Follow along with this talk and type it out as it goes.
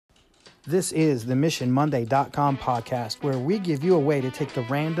This is the MissionMonday.com podcast, where we give you a way to take the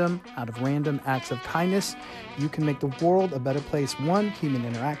random out of random acts of kindness. You can make the world a better place, one human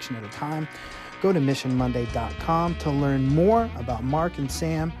interaction at a time. Go to MissionMonday.com to learn more about Mark and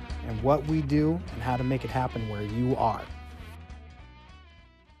Sam and what we do and how to make it happen where you are.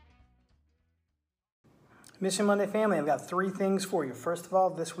 Mission Monday family, I've got three things for you. First of all,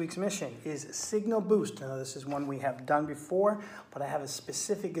 this week's mission is Signal Boost. Now, this is one we have done before, but I have a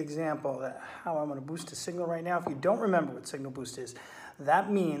specific example of how I'm going to boost a signal right now. If you don't remember what Signal Boost is,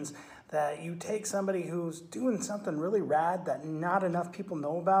 that means that you take somebody who's doing something really rad that not enough people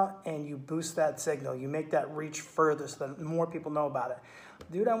know about, and you boost that signal. You make that reach further so that more people know about it.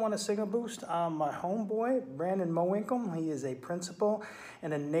 Dude, I want a signal boost. My homeboy, Brandon Mowinkle, he is a principal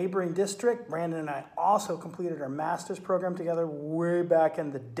in a neighboring district. Brandon and I also completed our master's program together way back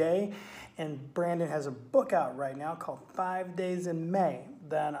in the day. And Brandon has a book out right now called 5 Days in May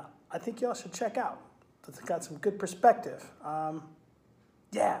that I think y'all should check out. It's got some good perspective.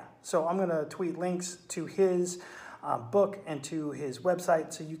 So I'm going to tweet links to his book and to his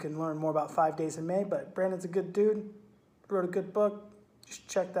website so you can learn more about 5 Days in May. But Brandon's a good dude, wrote a good book. You should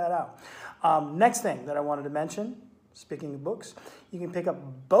check that out. Next thing that I wanted to mention, speaking of books, you can pick up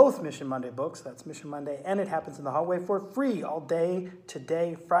both Mission Monday books. That's Mission Monday and It Happens in the Hallway for free all day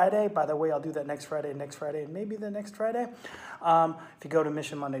today, Friday. By the way, I'll do that next Friday, and maybe the next Friday. If you go to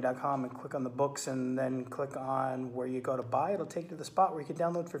missionmonday.com and click on the books and then click on where you go to buy, it'll take you to the spot where you can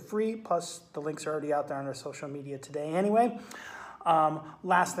download for free. Plus, the links are already out there on our social media today anyway.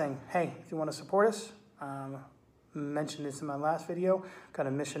 Last thing, hey, if you want to support us, mentioned this in my last video, got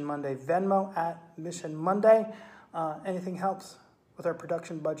a Mission Monday Venmo at Mission Monday. Anything helps with our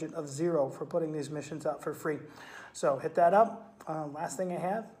production budget of $0 for putting these missions out for free. So hit that up. Last thing I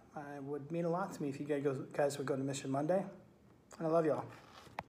have, it would mean a lot to me if you guys would go to Mission Monday. And I love y'all.